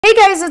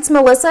Hey guys, it's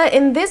Melissa.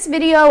 In this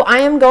video, I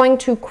am going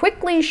to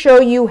quickly show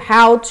you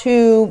how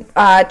to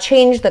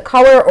change the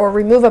color or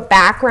remove a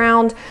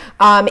background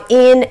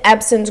in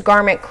Epson's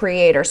Garment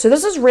Creator. So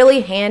this is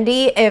really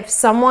handy if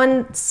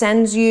someone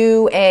sends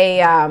you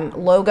a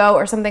logo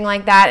or something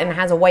like that and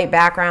has a white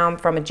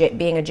background from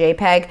being a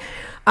JPEG.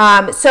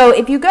 So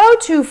if you go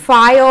to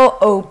File,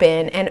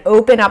 Open, and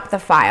open up the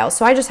file.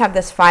 So I just have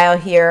this file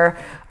here,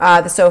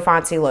 the So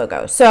Fancy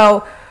logo.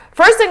 So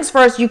first things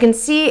first, you can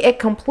see it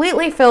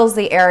completely fills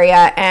the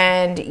area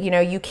and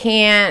you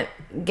can't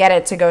get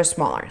it to go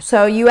smaller.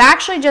 So you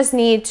actually just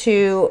need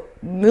to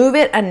move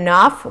it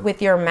enough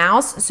with your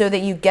mouse so that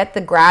you get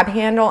the grab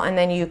handle and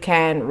then you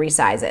can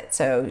resize it.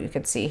 So you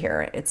can see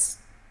here it's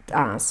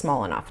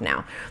small enough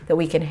now that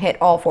we can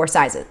hit all four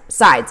sides.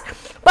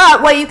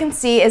 But what you can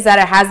see is that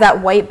it has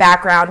that white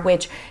background,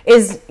 which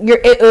is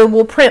it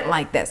will print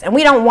like this, and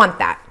we don't want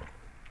that.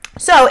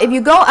 So if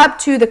you go up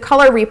to the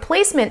color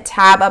replacement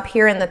tab up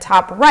here in the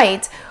top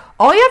right,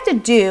 all you have to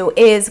do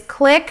is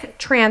click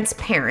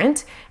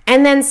transparent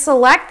and then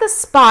select the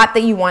spot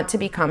that you want to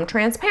become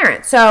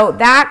transparent. So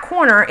that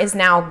corner is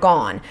now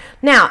gone.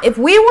 Now, if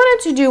we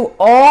wanted to do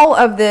all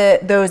of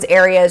those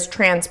areas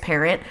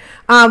transparent,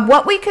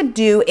 what we could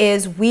do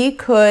is we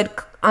could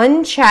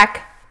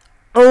uncheck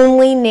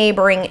only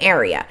neighboring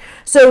area.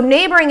 So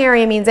neighboring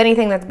area means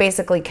anything that's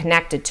basically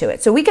connected to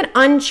it. So we can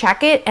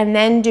uncheck it and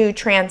then do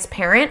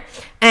transparent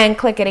and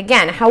click it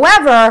again.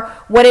 However,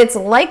 what it's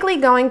likely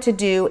going to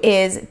do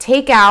is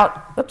take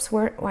out, oops,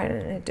 why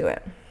didn't it do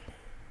it?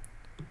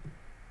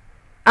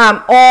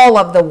 All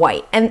of the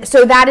white. And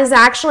so that is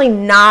actually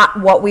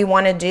not what we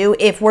want to do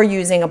if we're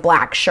using a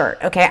black shirt.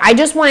 Okay, I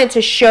just wanted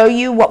to show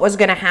you what was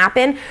going to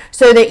happen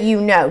so that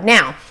you know.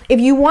 Now, if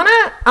you want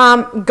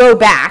to go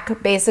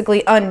back,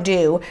 basically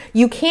undo,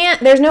 you can't,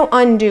 there's no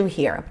undo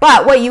here.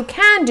 But what you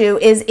can do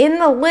is in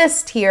the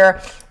list here,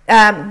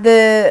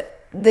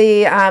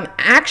 the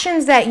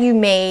actions that you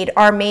made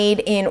are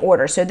made in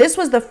order. So this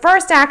was the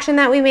first action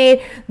that we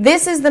made.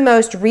 This is the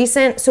most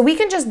recent. So we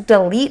can just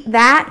delete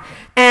that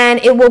and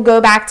it will go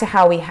back to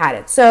how we had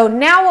it. So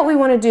now what we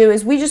want to do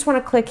is we just want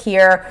to click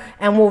here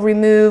and we'll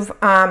remove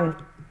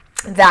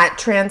that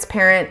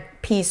transparent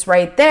piece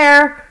right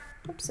there.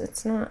 Oops,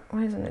 it's not,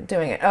 why isn't it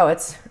doing it? Oh,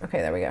 it's, okay,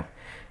 there we go.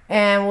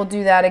 And we'll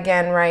do that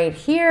again right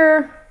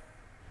here.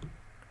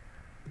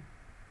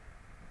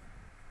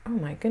 Oh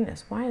my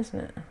goodness, why isn't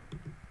it?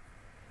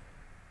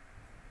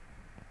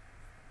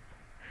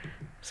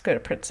 Let's go to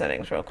print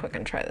settings real quick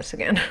and try this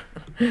again.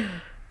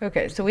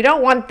 Okay, so we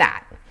don't want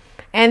that.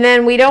 And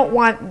then we don't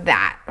want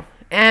that.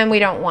 And we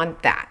don't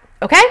want that.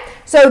 Okay,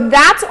 so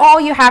that's all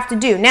you have to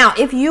do. Now,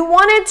 if you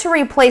wanted to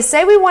replace,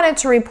 say we wanted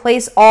to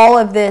replace all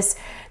of this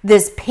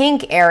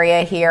pink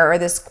area here or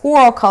this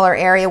coral color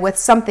area with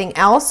something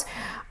else,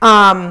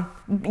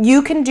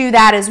 you can do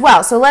that as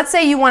well. So let's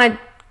say you want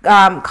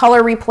to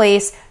color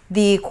replace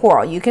the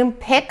coral. You can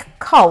pick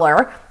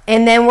color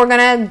and then we're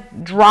going to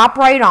drop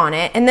right on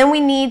it, and then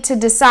we need to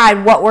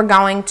decide what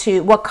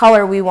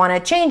color we want to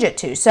change it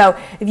to. So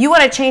if you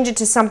want to change it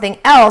to something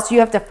else,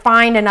 you have to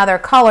find another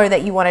color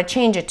that you want to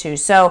change it to.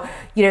 So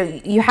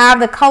you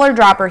have the color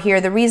dropper here.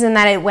 The reason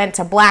that it went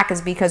to black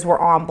is because we're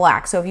on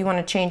black. So if you want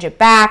to change it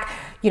back,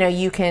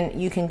 you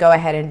can go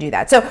ahead and do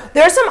that. So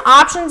there's some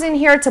options in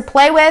here to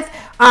play with.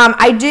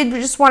 I did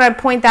just want to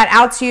point that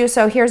out to you.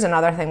 So here's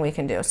another thing we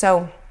can do.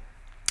 So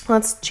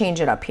let's change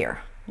it up here.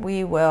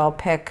 We will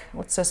pick,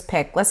 let's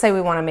say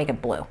we want to make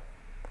it blue.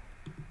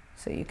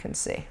 So you can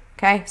see,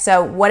 okay?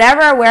 So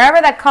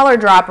wherever that color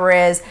dropper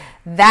is,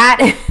 that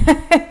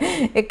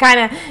it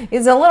kind of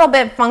is a little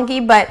bit funky,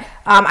 but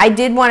I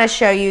did want to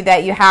show you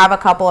that you have a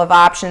couple of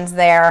options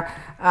there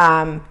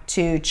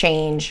to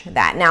change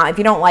that. Now, if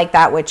you don't like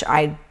that, which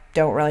I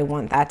don't really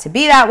want that to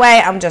be that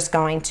way, I'm just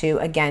going to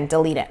again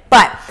delete it.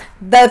 But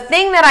the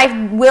thing that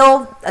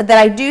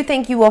I do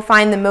think you will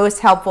find the most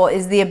helpful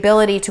is the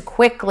ability to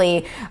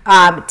quickly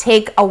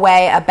take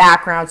away a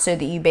background so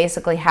that you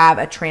basically have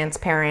a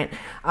transparent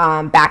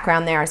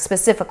background there.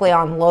 Specifically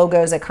on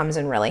logos, it comes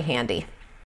in really handy.